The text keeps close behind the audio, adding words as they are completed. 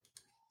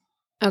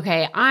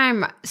Okay,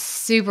 I'm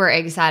super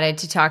excited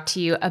to talk to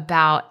you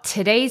about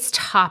today's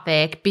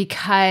topic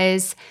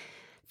because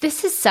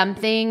this is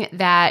something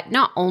that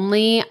not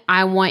only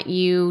I want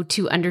you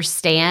to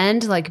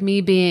understand, like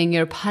me being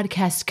your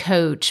podcast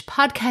coach,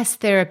 podcast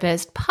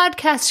therapist,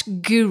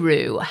 podcast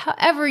guru,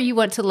 however you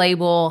want to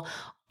label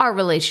our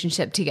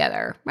relationship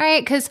together,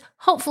 right? Because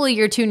hopefully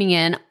you're tuning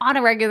in on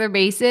a regular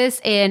basis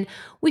and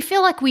we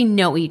feel like we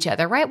know each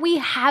other, right? We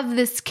have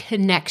this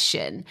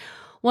connection.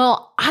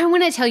 Well, I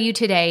want to tell you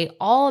today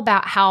all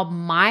about how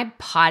my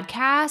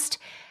podcast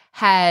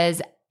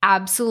has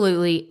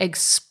absolutely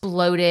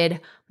exploded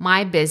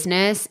my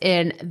business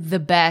in the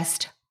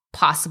best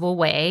possible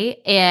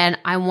way. And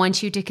I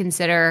want you to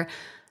consider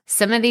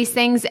some of these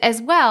things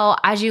as well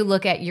as you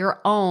look at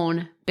your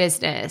own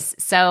business.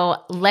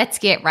 So let's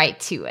get right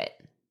to it.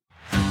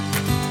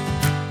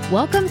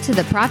 Welcome to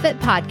the Profit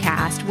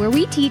Podcast, where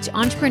we teach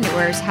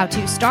entrepreneurs how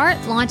to start,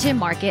 launch, and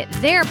market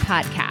their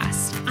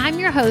podcast. I'm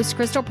your host,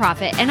 Crystal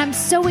Profit, and I'm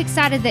so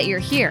excited that you're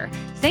here.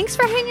 Thanks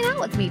for hanging out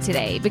with me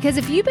today, because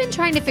if you've been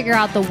trying to figure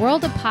out the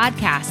world of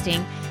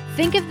podcasting,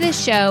 think of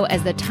this show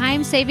as the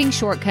time-saving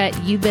shortcut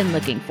you've been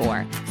looking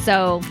for.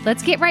 So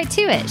let's get right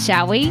to it,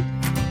 shall we?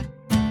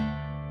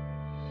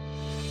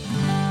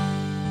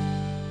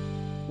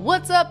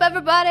 What's up,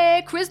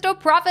 everybody? Crystal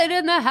Profit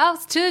in the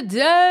house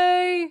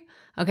today.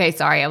 Okay,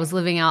 sorry, I was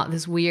living out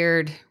this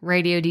weird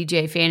radio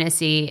DJ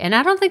fantasy, and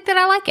I don't think that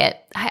I like it.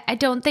 I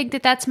don't think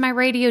that that's my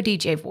radio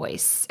DJ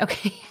voice.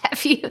 Okay,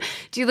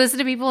 do you listen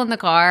to people in the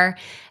car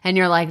and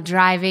you're like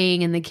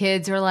driving and the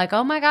kids are like,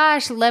 oh my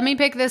gosh, let me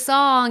pick this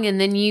song.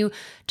 And then you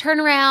turn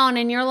around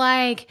and you're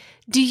like,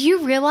 do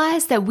you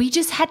realize that we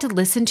just had to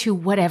listen to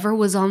whatever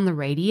was on the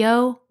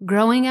radio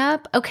growing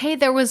up? Okay,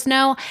 there was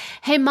no,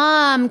 hey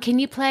mom, can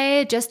you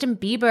play Justin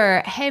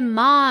Bieber? Hey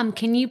mom,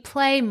 can you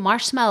play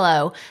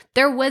Marshmello?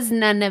 There was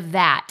none of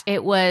that.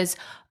 It was,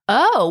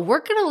 oh,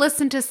 we're going to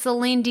listen to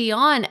Celine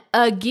Dion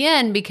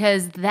again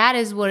because that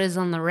is what is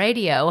on the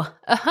radio.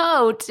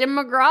 Oh, Tim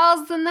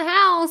McGraw's in the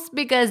house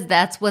because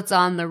that's what's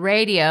on the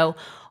radio.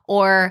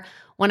 Or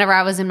whenever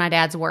I was in my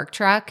dad's work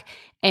truck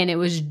and it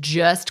was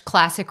just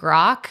classic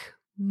rock,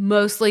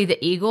 mostly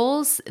the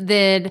Eagles,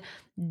 then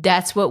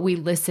that's what we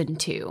listened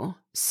to.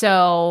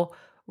 So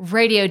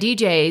radio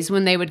DJs,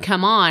 when they would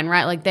come on,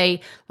 right, like they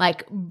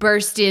like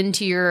burst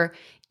into your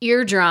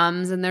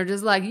eardrums and they're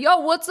just like, yo,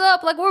 what's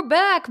up? Like, we're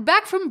back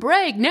from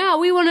break. Now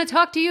we want to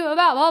talk to you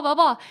about blah, blah,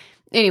 blah.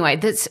 Anyway,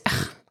 that's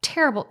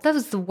terrible. That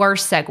was the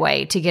worst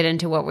segue to get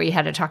into what we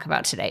had to talk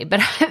about today.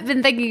 But I've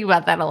been thinking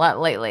about that a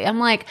lot lately. I'm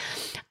like,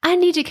 I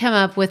need to come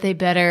up with a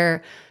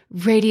better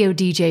radio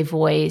DJ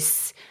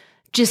voice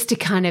just to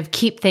kind of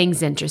keep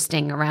things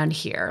interesting around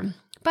here.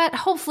 But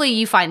hopefully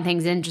you find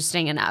things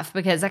interesting enough,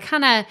 because I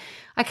kind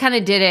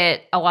of did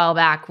it a while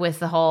back with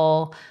the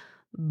whole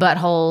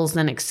buttholes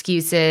and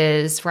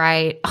excuses,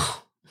 right? Oh,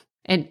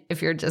 and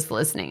if you're just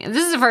listening, and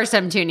this is the first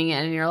time tuning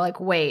in and you're like,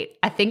 wait,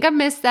 I think I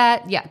missed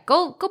that. Yeah,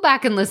 go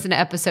back and listen to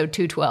episode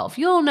 212.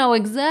 You'll know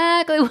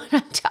exactly what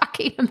I'm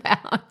talking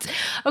about.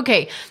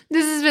 Okay,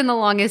 this has been the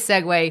longest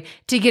segue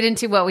to get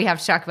into what we have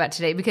to talk about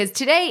today, because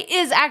today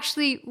is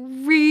actually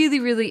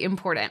really, really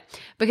important,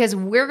 because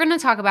we're going to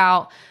talk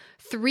about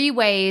 3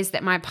 ways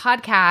that my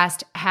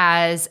podcast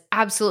has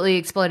absolutely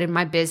exploded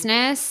my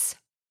business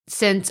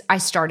since I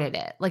started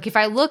it. Like, if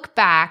I look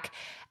back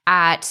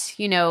at,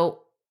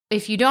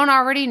 if you don't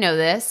already know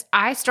this,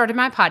 I started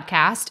my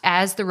podcast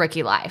as The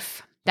Rookie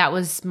Life. That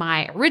was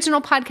my original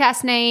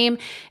podcast name.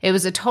 It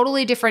was a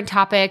totally different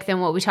topic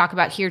than what we talk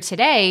about here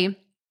today.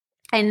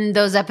 And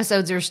those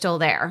episodes are still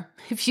there.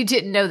 If you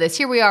didn't know this,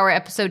 here we are at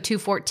episode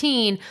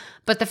 214,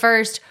 but the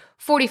first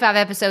 45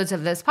 episodes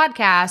of this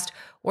podcast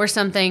were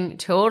something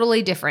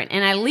totally different.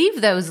 And I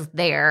leave those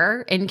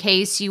there in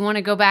case you want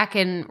to go back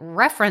and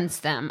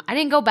reference them. I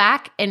didn't go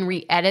back and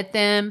re-edit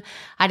them.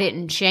 I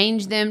didn't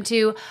change them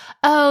to,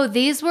 oh,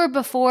 these were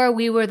before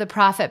we were the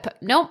Profit.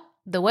 Nope.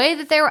 The way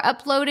that they were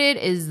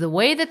uploaded is the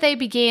way that they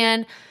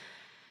began.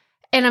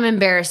 And I'm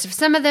embarrassed of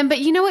some of them, but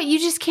you know what? You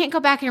just can't go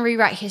back and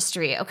rewrite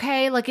history,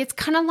 okay? Like, it's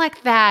kind of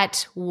like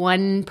that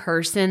one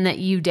person that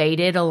you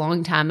dated a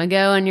long time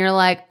ago and you're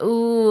like,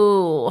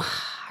 ooh,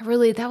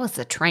 really, that was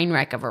a train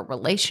wreck of a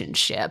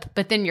relationship.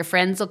 But then your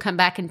friends will come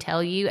back and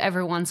tell you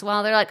every once in a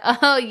while, they're like,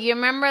 oh, you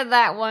remember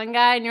that one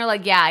guy? And you're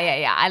like,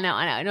 yeah, I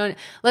know.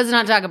 Let's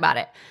not talk about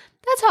it.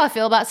 That's how I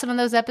feel about some of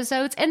those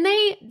episodes. And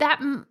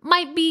that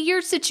might be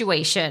your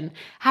situation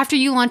after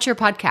you launch your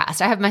podcast.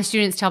 I have my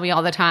students tell me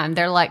all the time,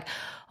 they're like,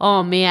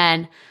 oh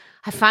man,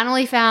 I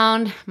finally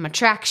found my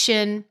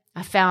traction.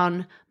 I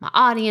found my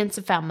audience.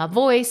 I found my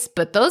voice.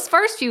 But those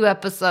first few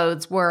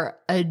episodes were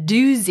a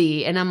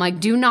doozy. And I'm like,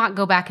 do not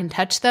go back and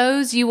touch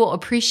those. You will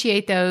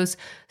appreciate those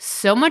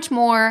so much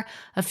more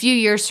a few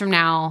years from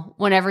now,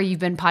 whenever you've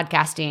been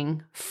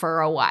podcasting for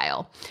a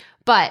while.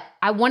 But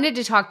I wanted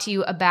to talk to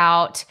you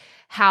about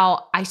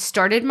how I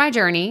started my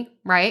journey,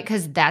 right?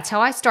 Because that's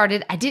how I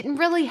started. I didn't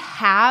really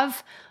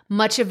have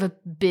much of a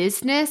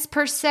business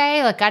per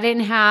se. Like, I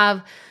didn't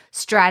have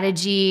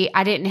strategy.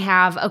 I didn't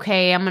have,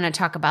 okay, I'm going to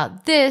talk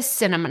about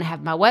this and I'm going to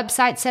have my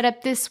website set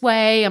up this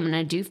way. I'm going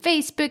to do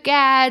Facebook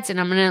ads and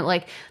I'm going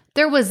to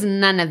there was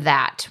none of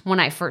that when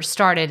I first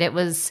started. It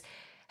was,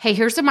 hey,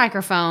 here's a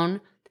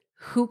microphone.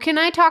 Who can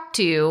I talk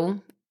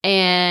to?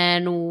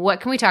 And what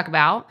can we talk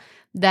about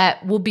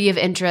that will be of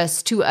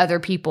interest to other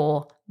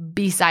people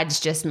besides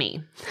just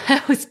me?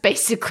 That was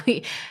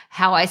basically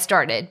how I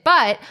started.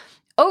 But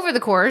over the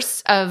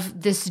course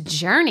of this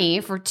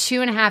journey for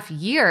 2.5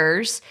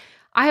 years,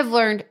 I have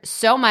learned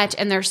so much,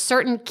 and there's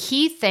certain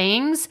key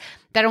things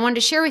that I wanted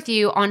to share with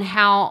you on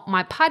how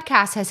my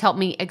podcast has helped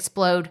me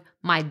explode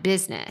my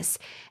business.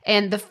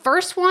 And the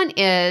first one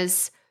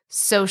is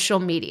social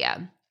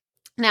media.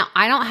 Now,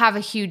 I don't have a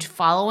huge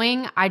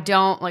following. I'm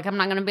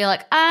not going to be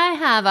like, I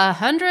have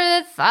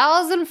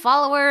 100,000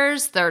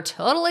 followers. They're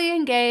totally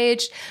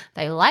engaged.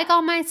 They like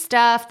all my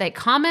stuff. They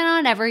comment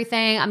on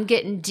everything. I'm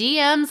getting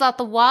DMs out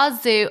the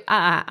wazoo.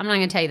 I'm not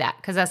going to tell you that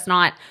because that's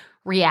not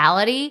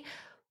reality.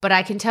 But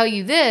I can tell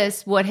you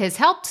this, what has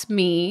helped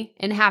me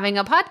in having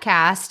a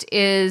podcast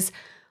is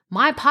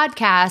my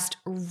podcast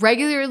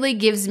regularly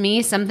gives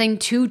me something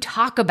to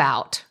talk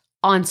about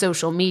on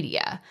social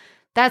media.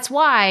 That's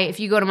why if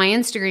you go to my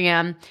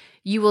Instagram,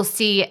 you will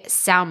see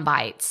sound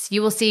bites.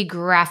 You will see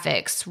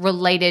graphics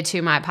related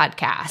to my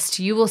podcast.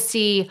 You will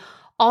see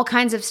all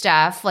kinds of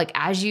stuff. Like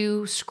as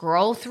you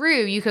scroll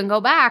through, you can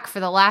go back for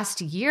the last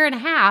 1.5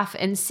 years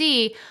and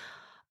see,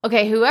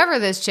 okay, whoever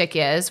this chick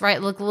is,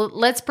 right? Look,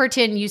 let's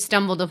pretend you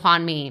stumbled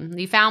upon me.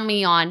 You found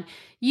me on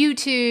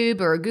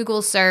YouTube or a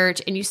Google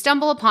search and you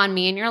stumble upon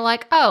me and you're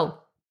like, oh,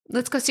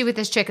 let's go see what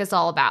this chick is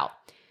all about.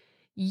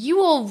 You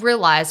will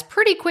realize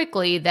pretty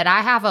quickly that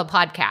I have a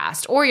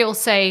podcast, or you'll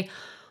say,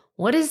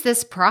 what is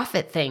this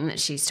profit thing that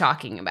she's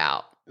talking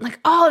about? Like,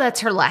 oh, that's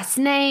her last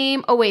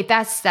name. Oh, wait,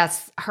 that's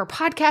her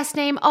podcast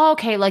name. Oh,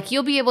 okay.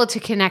 You'll be able to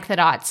connect the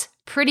dots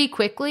pretty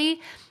quickly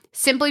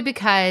simply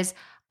because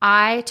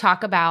I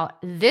talk about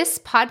this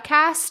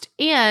podcast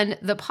and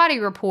the Potty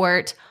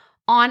Report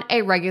on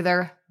a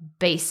regular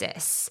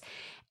basis.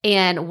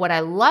 And what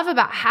I love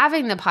about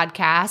having the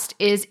podcast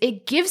is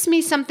it gives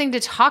me something to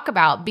talk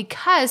about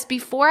because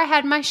before I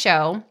had my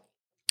show,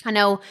 I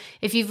know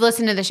if you've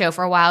listened to the show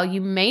for a while, you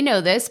may know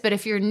this, but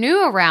if you're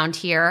new around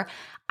here,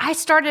 I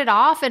started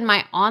off in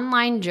my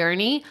online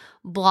journey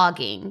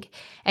blogging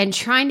and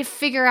trying to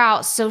figure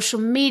out social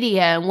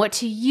media and what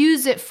to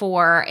use it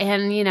for.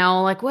 And,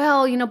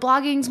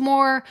 blogging's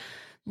more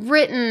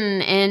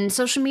written and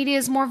social media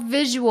is more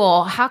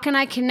visual. How can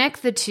I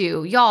connect the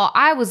two? Y'all,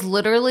 I was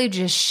literally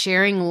just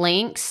sharing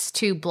links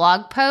to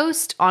blog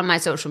posts on my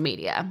social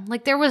media.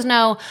 There was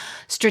no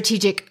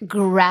strategic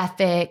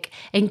graphic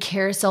and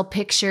carousel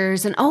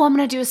pictures and, I'm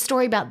going to do a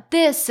story about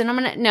this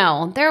and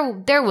no,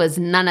 there was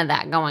none of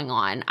that going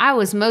on. I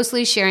was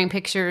mostly sharing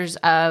pictures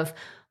of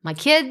my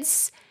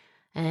kids.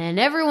 And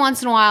every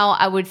once in a while,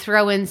 I would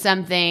throw in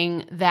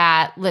something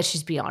that, let's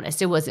just be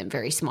honest, it wasn't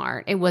very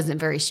smart. It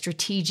wasn't very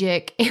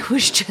strategic. It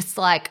was just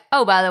like,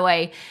 oh, by the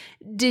way,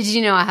 did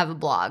you know I have a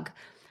blog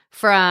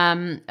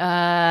from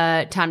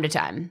time to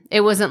time?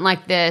 It wasn't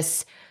like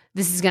this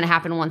is going to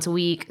happen once a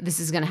week. This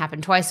is going to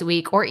happen twice a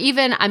week. Or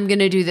even I'm going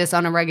to do this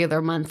on a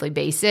regular monthly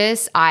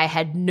basis. I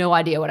had no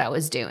idea what I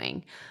was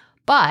doing.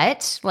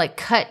 But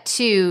cut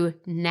to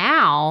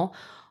now,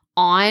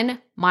 on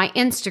my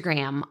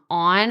Instagram,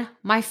 on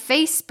my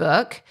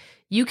Facebook,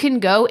 you can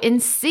go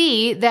and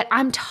see that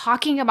I'm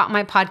talking about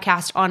my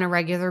podcast on a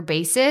regular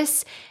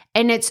basis.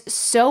 And it's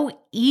so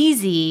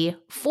easy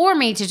for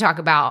me to talk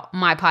about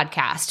my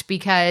podcast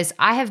because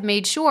I have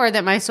made sure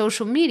that my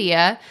social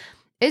media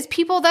is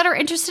people that are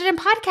interested in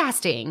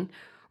podcasting,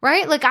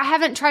 right? I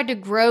haven't tried to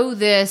grow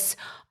this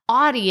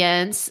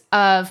audience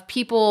of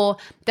people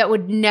that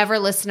would never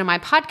listen to my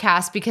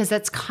podcast because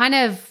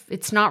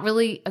it's not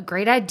really a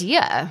great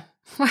idea,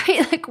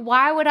 right?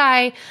 Why would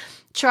I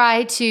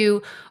try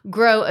to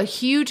grow a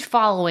huge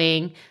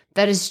following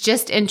that is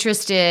just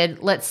interested,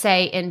 let's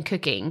say, in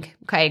cooking?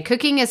 Okay,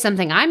 cooking is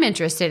something I'm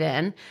interested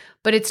in,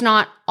 but it's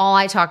not all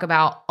I talk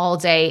about all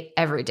day,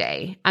 every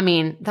day. I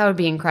mean, that would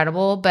be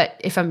incredible, but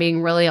if I'm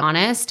being really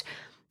honest,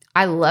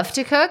 I love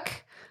to cook.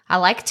 I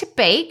like to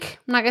bake.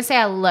 I'm not going to say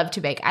I love to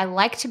bake. I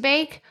like to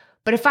bake,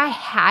 but if I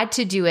had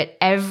to do it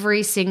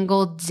every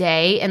single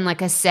day in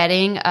a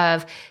setting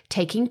of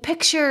taking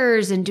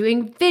pictures and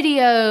doing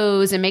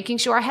videos and making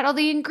sure I had all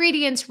the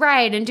ingredients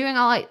right and doing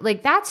all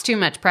that's too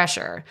much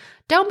pressure.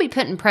 Don't be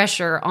putting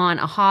pressure on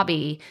a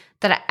hobby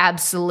that I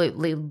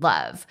absolutely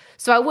love.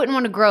 So I wouldn't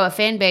want to grow a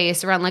fan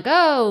base around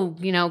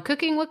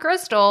cooking with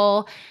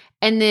Crystal.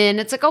 And then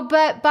it's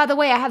but by the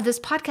way, I have this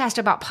podcast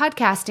about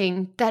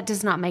podcasting. That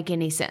does not make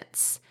any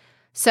sense.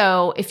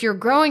 So if you're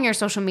growing your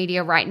social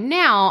media right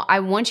now, I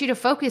want you to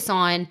focus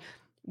on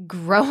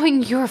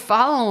growing your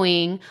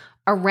following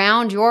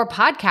around your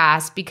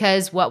podcast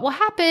because what will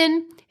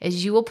happen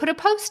is you will put a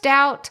post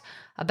out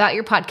about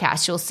your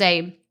podcast. You'll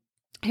say,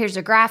 here's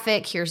a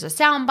graphic, here's a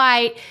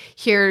soundbite,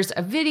 here's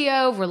a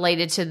video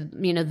related to,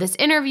 this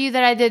interview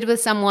that I did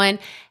with someone.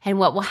 And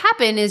what will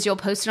happen is you'll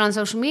post it on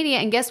social media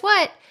and guess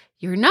what?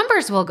 Your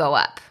numbers will go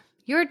up.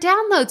 your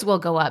downloads will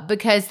go up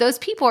because those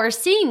people are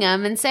seeing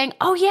them and saying,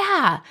 oh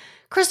yeah,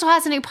 Crystal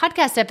has a new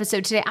podcast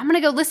episode today. I'm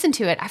going to go listen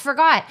to it. I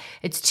forgot.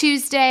 It's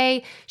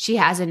Tuesday. She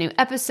has a new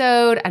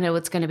episode. I know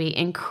it's going to be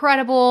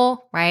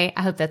incredible, right?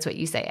 I hope that's what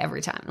you say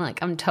every time.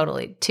 Like, I'm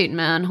totally tooting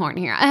my own horn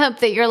here. I hope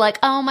that you're like,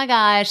 oh my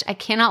gosh, I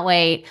cannot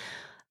wait.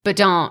 But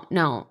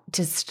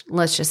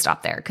let's just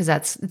stop there because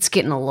it's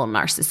getting a little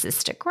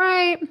narcissistic,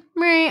 right?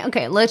 Right.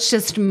 Okay, let's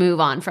just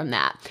move on from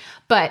that.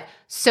 But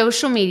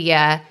social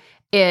media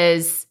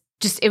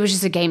it was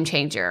just a game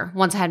changer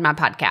once I had my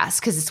podcast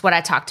because it's what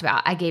I talked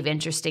about. I gave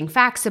interesting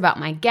facts about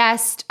my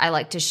guest. I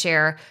like to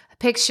share a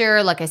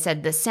picture, like I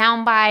said, the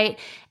soundbite,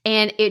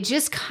 and it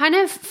just kind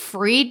of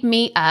freed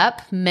me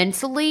up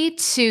mentally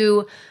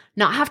to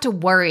not have to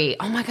worry,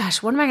 oh my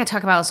gosh, what am I going to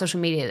talk about on social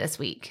media this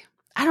week?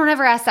 I don't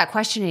ever ask that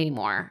question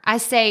anymore. I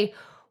say,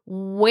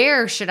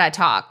 where should I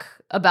talk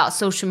about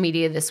social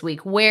media this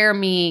week? Where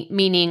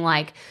meaning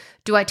like,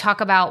 do I talk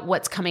about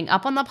what's coming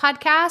up on the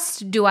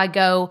podcast? Do I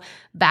go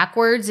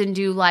backwards and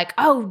do like,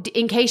 oh,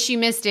 in case you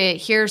missed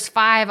it, here's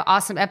 5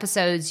 awesome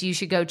episodes you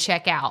should go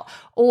check out.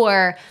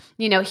 Or,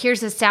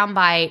 here's a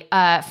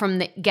soundbite from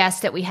the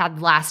guest that we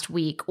had last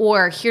week.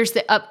 Or here's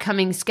the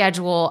upcoming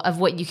schedule of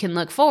what you can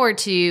look forward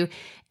to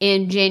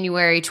in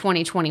January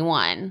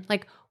 2021.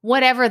 Like,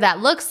 whatever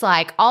that looks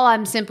like, all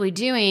I'm simply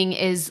doing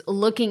is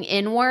looking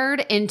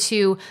inward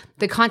into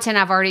the content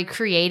I've already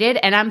created,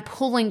 and I'm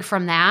pulling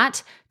from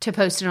that to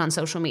post it on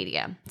social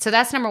media. So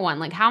that's number one.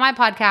 Like, how my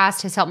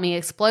podcast has helped me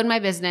explode my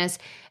business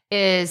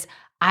is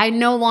I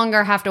no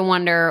longer have to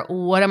wonder,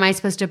 what am I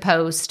supposed to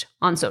post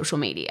on social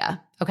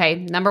media? Okay,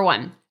 number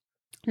one.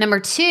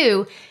 Number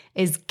two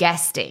is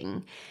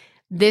guesting.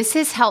 This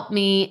has helped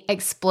me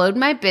explode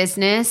my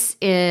business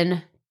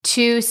in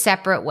 2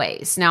 separate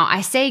ways. Now,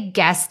 I say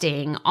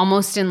guesting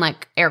almost in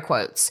like air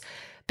quotes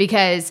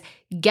because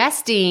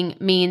guesting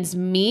means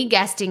me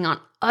guesting on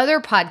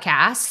other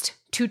podcasts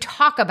to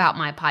talk about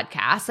my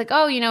podcast. Like,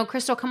 oh,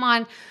 Crystal, come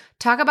on,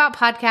 talk about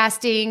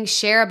podcasting,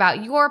 share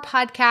about your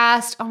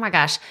podcast. Oh my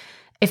gosh.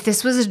 If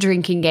this was a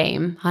drinking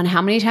game on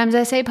how many times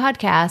I say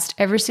podcast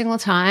every single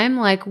time,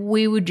 like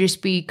we would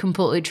just be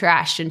completely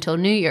trashed until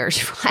New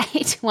Year's,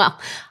 right? Well,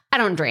 I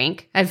don't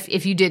drink.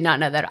 If you did not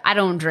know that, I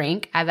don't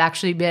drink. I've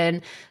actually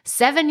been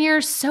 7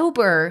 years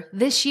sober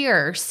this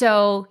year.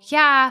 So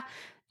yeah,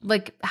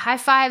 like high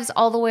fives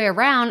all the way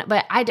around,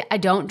 but I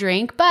don't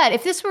drink. But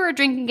if this were a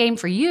drinking game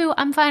for you,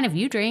 I'm fine if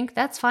you drink.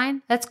 That's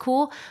fine. That's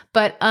cool.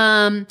 But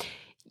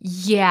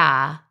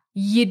yeah,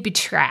 you'd be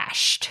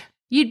trashed.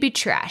 You'd be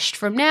trashed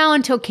from now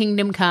until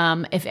kingdom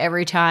come if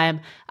every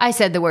time I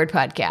said the word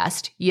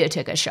podcast, you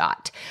took a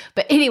shot.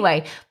 But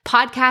anyway,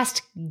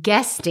 podcast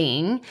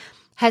guesting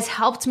has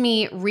helped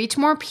me reach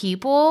more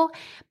people,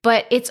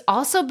 but it's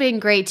also been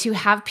great to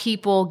have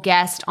people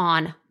guest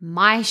on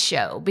my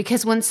show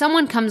because when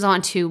someone comes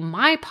onto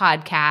my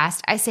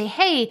podcast, I say,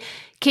 hey,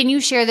 can you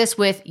share this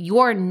with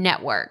your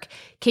network?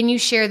 Can you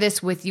share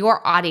this with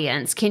your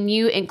audience? Can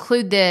you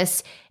include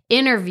this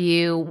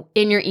interview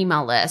in your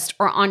email list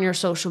or on your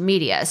social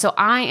media? So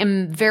I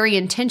am very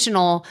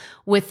intentional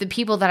with the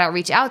people that I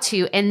reach out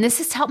to, and this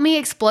has helped me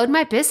explode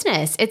my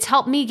business. It's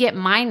helped me get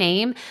my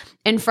name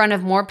in front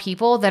of more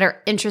people that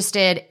are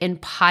interested in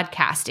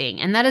podcasting.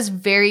 And that is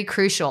very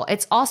crucial.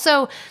 It's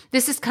also,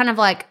 this is kind of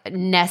like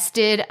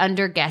nested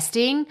under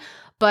guesting,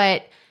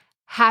 but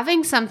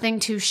having something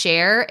to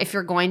share if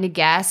you're going to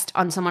guest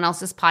on someone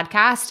else's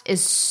podcast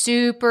is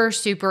super,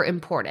 super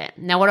important.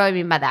 Now, what do I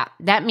mean by that?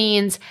 That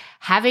means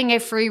having a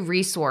free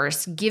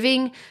resource,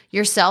 giving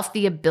yourself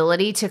the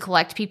ability to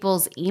collect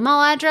people's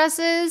email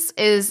addresses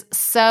is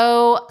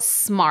so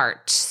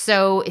smart.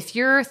 So if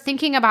you're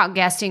thinking about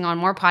guesting on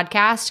more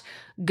podcasts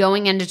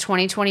going into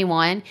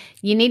 2021,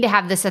 you need to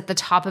have this at the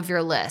top of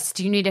your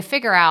list. You need to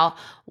figure out,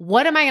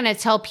 what am I going to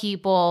tell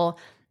people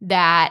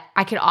that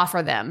I could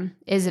offer them?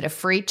 Is it a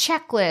free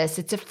checklist?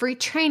 It's a free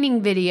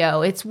training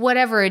video. It's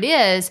whatever it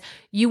is.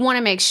 You want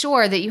to make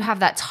sure that you have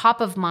that top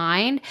of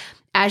mind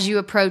as you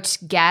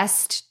approach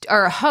guest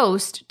or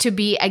host to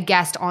be a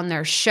guest on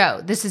their show.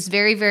 This is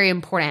very, very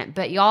important.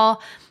 But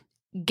y'all,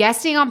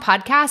 guesting on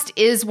podcast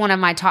is one of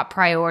my top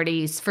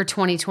priorities for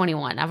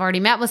 2021. I've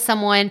already met with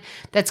someone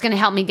that's going to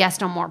help me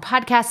guest on more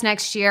podcasts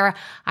next year.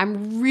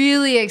 I'm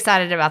really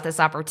excited about this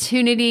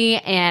opportunity,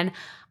 and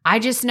I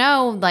just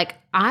know, like,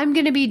 I'm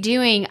going to be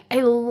doing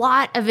a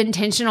lot of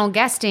intentional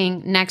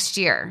guesting next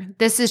year.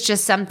 This is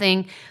just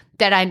something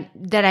that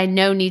I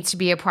know needs to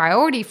be a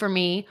priority for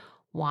me.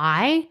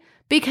 Why?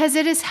 Because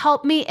it has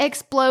helped me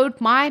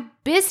explode my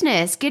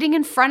business, getting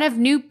in front of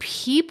new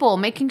people,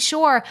 making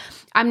sure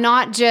I'm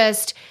not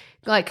just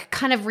like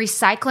kind of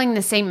recycling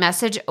the same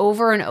message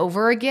over and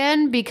over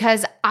again,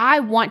 because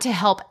I want to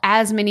help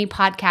as many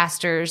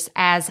podcasters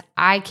as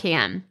I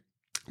can.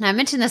 And I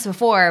mentioned this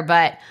before,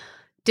 but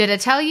did I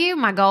tell you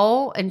my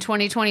goal in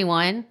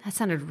 2021? That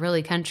sounded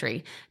really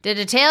country.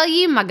 Did I tell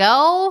you my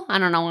goal? I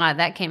don't know why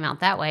that came out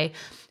that way.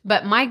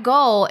 But my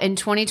goal in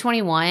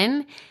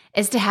 2021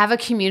 is to have a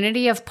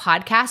community of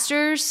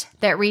podcasters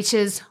that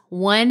reaches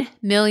 1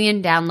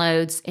 million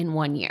downloads in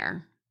 1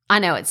 year. I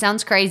know it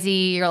sounds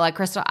crazy. You're like,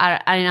 Crystal, I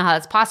don't know how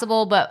that's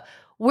possible, but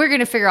we're going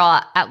to figure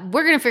out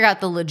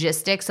the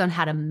logistics on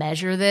how to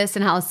measure this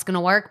and how it's going to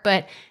work.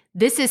 But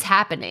this is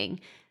happening.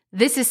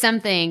 This is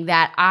something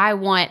that I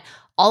want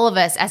all of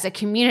us as a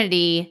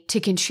community to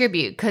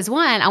contribute. Because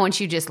one, I want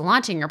you just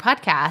launching your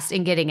podcast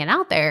and getting it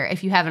out there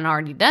if you haven't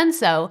already done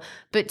so.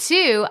 But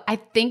two, I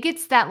think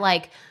it's that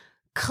like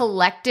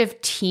collective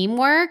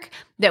teamwork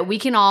that we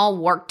can all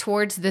work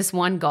towards this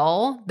one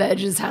goal that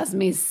just has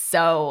me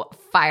so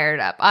fired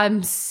up.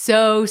 I'm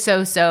so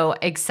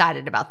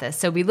excited about this.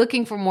 So be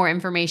looking for more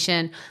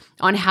information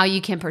on how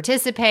you can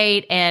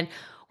participate, and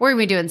we're going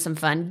to be doing some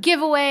fun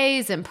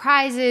giveaways and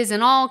prizes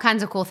and all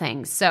kinds of cool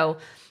things. So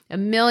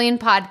 1 million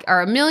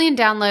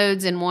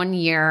downloads in 1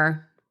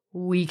 year.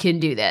 We can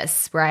do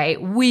this,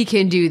 right? We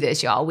can do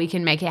this, y'all. We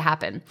can make it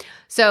happen.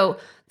 So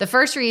the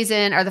first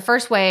reason, or the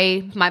first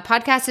way my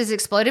podcast has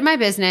exploded my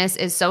business,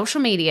 is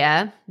social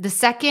media. The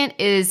second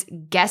is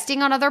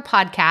guesting on other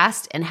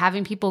podcasts and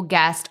having people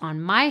guest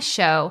on my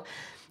show.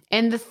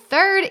 And the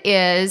third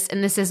is,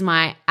 and this is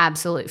my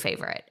absolute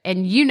favorite,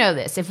 and you know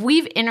this, if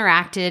we've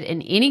interacted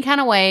in any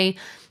kind of way,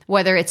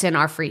 whether it's in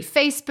our free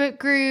Facebook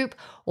group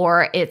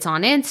or it's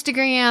on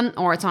Instagram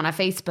or it's on a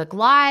Facebook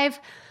Live,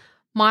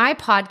 my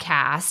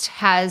podcast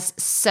has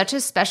such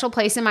a special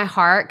place in my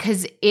heart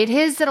because it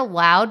has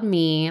allowed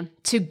me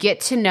to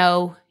get to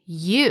know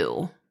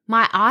you,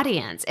 my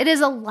audience. It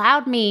has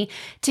allowed me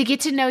to get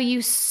to know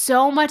you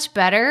so much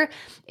better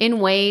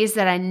in ways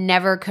that I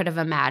never could have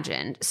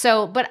imagined.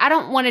 So, but I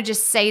don't want to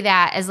just say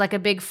that as like a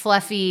big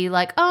fluffy,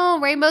 like, oh,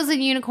 rainbows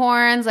and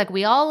unicorns, like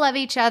we all love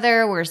each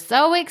other. We're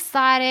so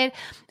excited.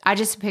 I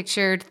just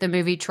pictured the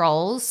movie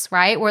Trolls,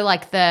 right? Where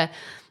like their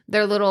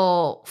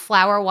little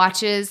flower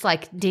watches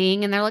like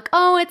ding and they're like,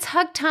 oh, it's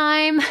hug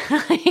time.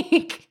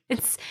 Like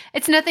it's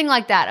nothing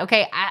like that.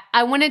 Okay.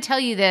 I want to tell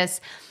you this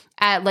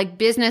at like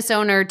business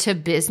owner to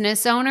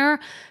business owner,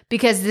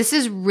 because this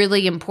is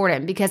really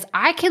important, because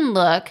I can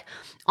look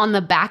on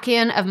the back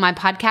end of my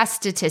podcast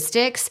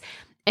statistics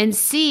and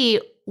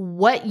see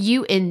what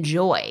you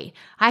enjoy.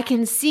 I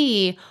can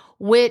see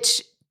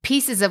which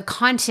pieces of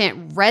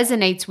content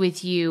resonates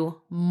with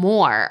you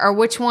more, or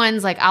which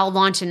ones, like I'll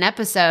launch an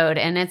episode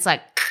and it's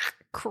like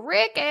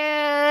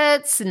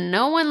crickets.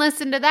 No one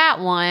listened to that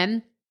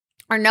one,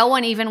 or no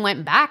one even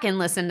went back and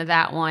listened to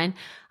that one.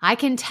 I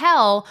can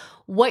tell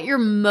what you're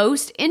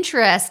most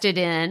interested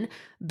in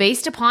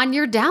based upon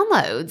your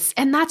downloads.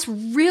 And that's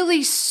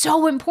really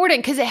so important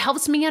because it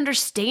helps me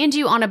understand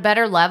you on a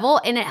better level,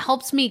 and it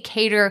helps me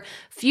cater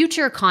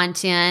future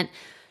content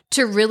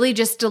to really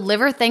just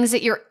deliver things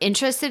that you're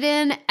interested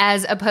in,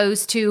 as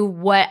opposed to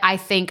what I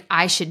think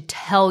I should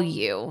tell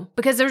you,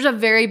 because there's a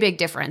very big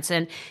difference.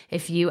 And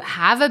if you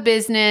have a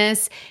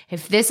business,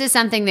 if this is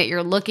something that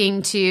you're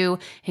looking to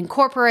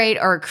incorporate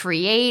or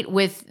create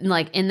with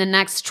like in the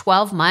next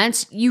 12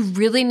 months, you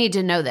really need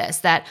to know this,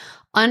 that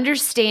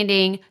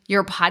understanding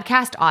your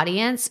podcast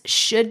audience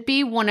should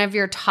be one of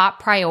your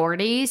top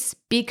priorities,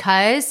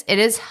 because it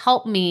has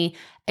helped me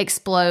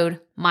explode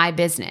my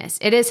business.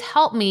 It has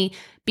helped me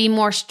be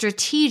more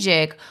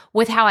strategic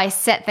with how I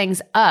set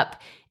things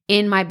up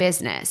in my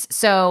business.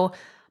 So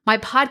my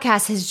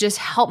podcast has just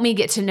helped me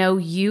get to know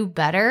you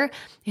better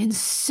in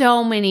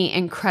so many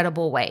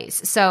incredible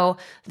ways. So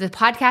the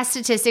podcast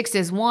statistics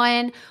is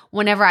one.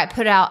 Whenever I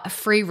put out a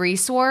free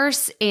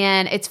resource,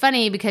 and it's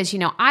funny because, you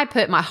know, I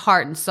put my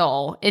heart and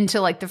soul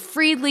into like the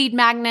free lead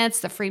magnets,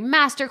 the free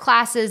master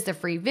classes, the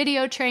free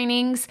video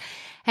trainings.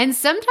 And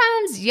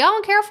sometimes y'all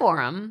don't care for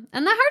them.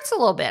 And that hurts a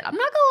little bit. I'm not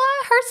going to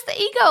lie, it hurts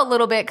the ego a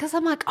little bit, because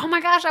I'm like, oh my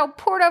gosh, I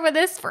poured over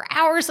this for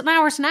hours and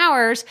hours and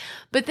hours.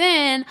 But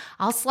then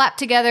I'll slap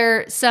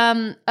together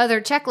some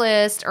other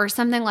checklist or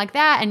something like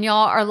that, and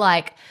y'all are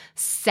like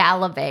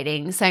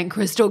salivating, saying,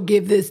 Crystal,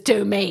 give this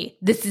to me.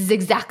 This is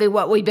exactly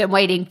what we've been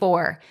waiting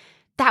for.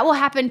 That will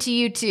happen to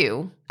you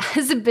too.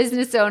 As a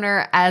business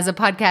owner, as a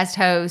podcast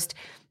host,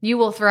 you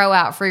will throw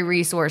out free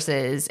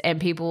resources and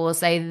people will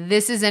say,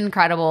 this is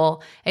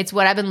incredible. It's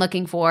what I've been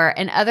looking for.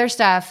 And other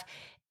stuff,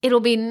 it'll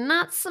be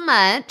not so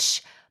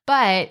much.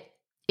 But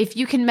if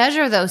you can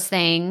measure those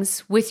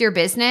things with your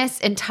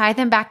business and tie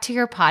them back to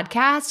your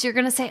podcast, you're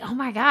going to say, oh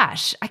my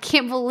gosh, I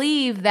can't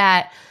believe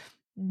that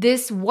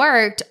this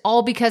worked,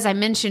 all because I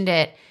mentioned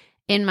it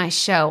in my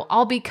show,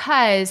 all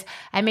because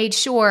I made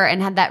sure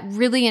and had that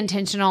really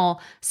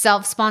intentional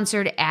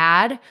self-sponsored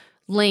ad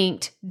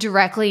linked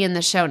directly in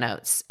the show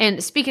notes.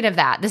 And speaking of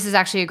that, this is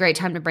actually a great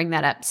time to bring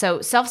that up. So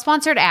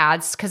self-sponsored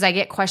ads, because I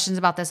get questions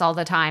about this all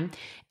the time.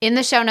 In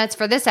the show notes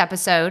for this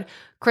episode,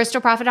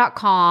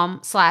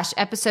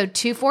 crystalprofit.com/episode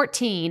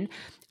 214,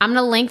 I'm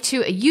going to link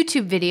to a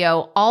YouTube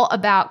video all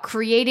about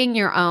creating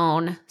your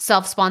own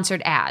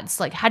self-sponsored ads.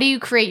 Like, how do you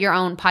create your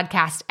own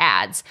podcast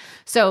ads?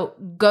 So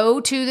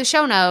go to the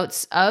show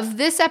notes of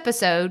this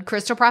episode,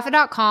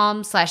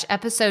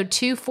 crystalprofit.com/episode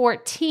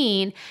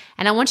 214,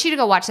 and I want you to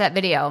go watch that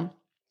video.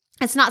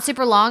 It's not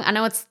super long. I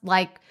know it's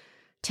like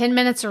 10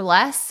 minutes or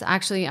less.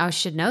 Actually, I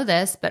should know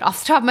this, but off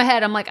the top of my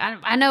head, I'm like,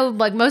 I know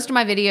like most of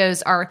my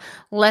videos are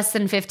less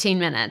than 15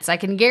 minutes. I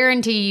can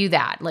guarantee you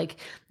that. Like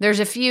there's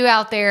a few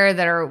out there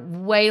that are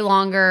way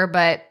longer,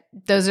 but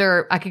those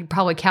are, I could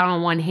probably count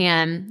on one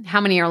hand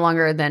how many are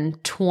longer than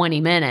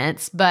 20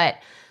 minutes, but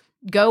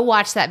go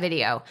watch that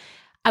video.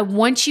 I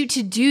want you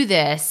to do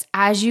this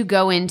as you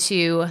go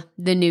into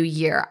the new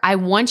year. I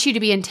want you to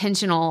be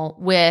intentional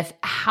with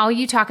how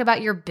you talk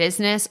about your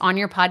business on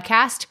your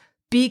podcast,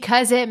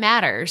 because it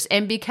matters.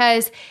 And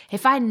because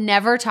if I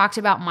never talked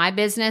about my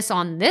business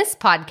on this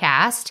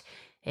podcast,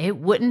 it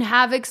wouldn't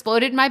have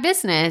exploded my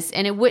business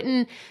and it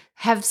wouldn't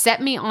have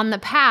set me on the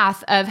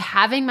path of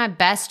having my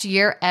best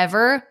year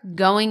ever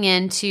going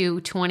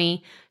into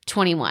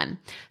 2021.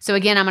 So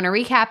again, I'm going to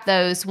recap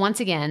those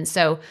once again.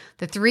 So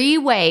the 3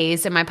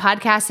 ways that my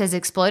podcast has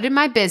exploded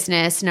my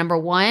business. Number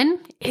 1,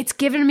 it's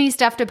given me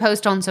stuff to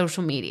post on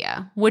social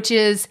media, which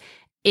is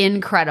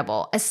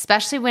incredible,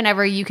 especially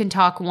whenever you can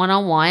talk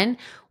one-on-one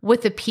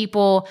with the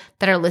people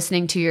that are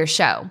listening to your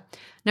show.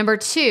 Number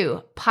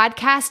 2,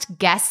 podcast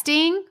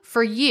guesting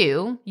for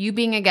you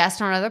being a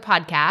guest on another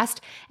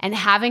podcast and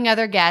having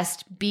other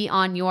guests be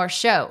on your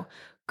show.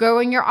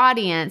 Growing your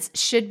audience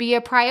should be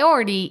a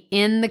priority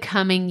in the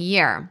coming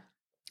year.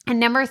 And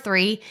number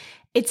 3,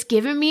 it's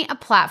given me a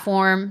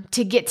platform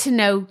to get to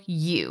know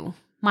you,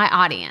 my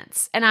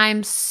audience. And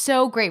I'm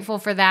so grateful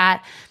for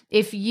that.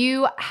 If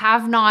you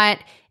have not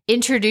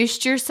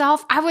introduced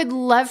yourself, I would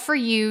love for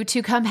you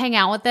to come hang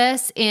out with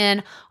us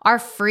in our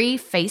free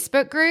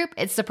Facebook group.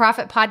 It's the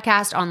Profit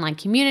Podcast Online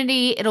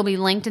Community. It'll be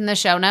linked in the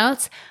show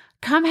notes.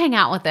 Come hang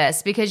out with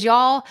us because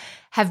y'all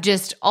have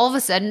just all of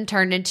a sudden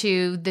turned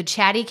into the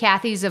chatty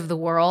Cathys of the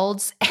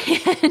world.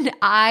 And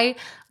I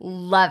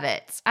love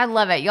it. I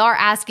love it. Y'all are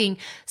asking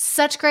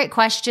such great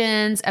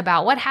questions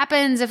about what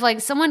happens if like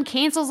someone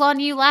cancels on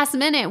you last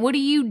minute. What do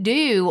you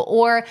do?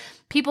 Or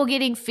people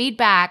getting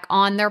feedback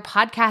on their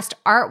podcast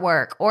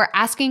artwork or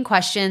asking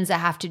questions that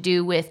have to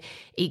do with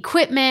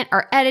equipment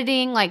or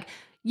editing. Like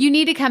you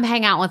need to come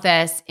hang out with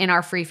us in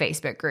our free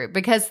Facebook group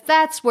because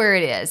that's where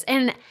it is.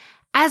 And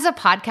as a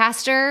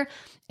podcaster,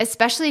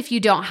 especially if you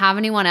don't have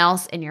anyone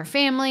else in your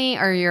family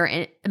or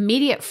your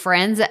immediate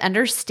friends that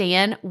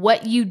understand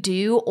what you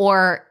do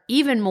or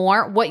even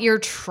more, what you're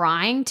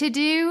trying to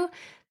do,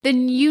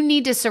 then you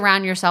need to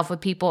surround yourself with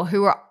people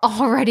who are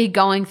already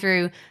going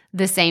through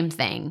the same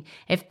thing.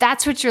 If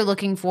that's what you're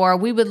looking for,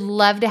 we would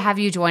love to have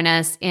you join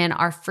us in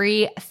our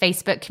free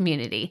Facebook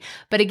community.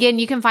 But again,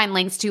 you can find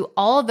links to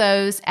all of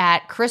those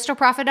at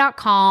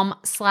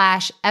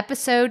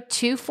crystalprofit.com/episode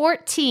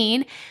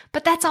 214.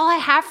 But that's all I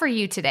have for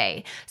you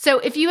today. So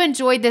if you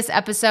enjoyed this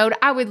episode,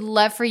 I would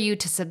love for you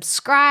to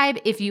subscribe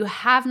if you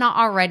have not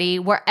already,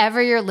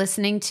 wherever you're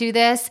listening to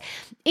this.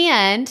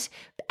 And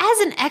as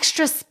an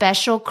extra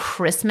special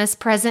Christmas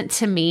present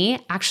to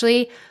me,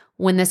 actually,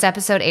 when this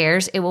episode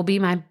airs, it will be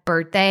my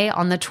birthday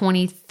on the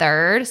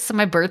 23rd. So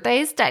my birthday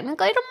is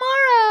technically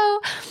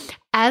tomorrow.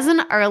 As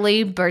an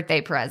early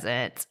birthday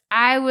present,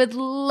 I would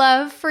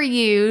love for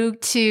you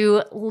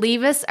to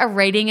leave us a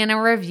rating and a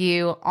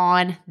review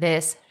on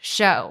this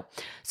show.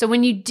 So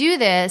when you do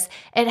this,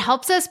 it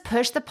helps us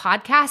push the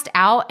podcast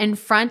out in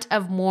front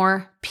of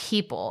more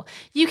people.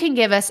 You can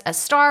give us a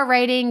star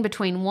rating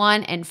between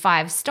 1 and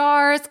 5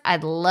 stars.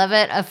 I'd love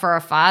it for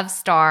a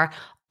 5-star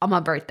on my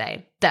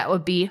birthday. That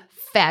would be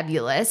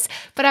fabulous.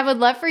 But I would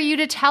love for you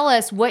to tell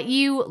us what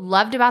you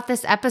loved about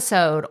this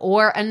episode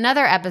or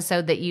another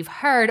episode that you've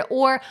heard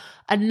or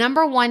a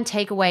number 1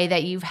 takeaway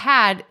that you've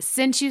had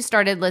since you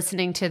started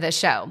listening to the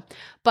show.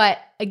 But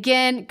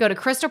again, go to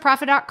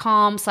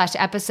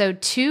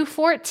crystalprofit.com/episode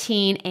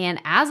 214. And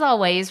as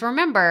always,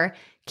 remember,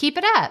 keep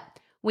it up.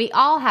 We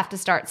all have to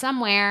start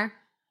somewhere.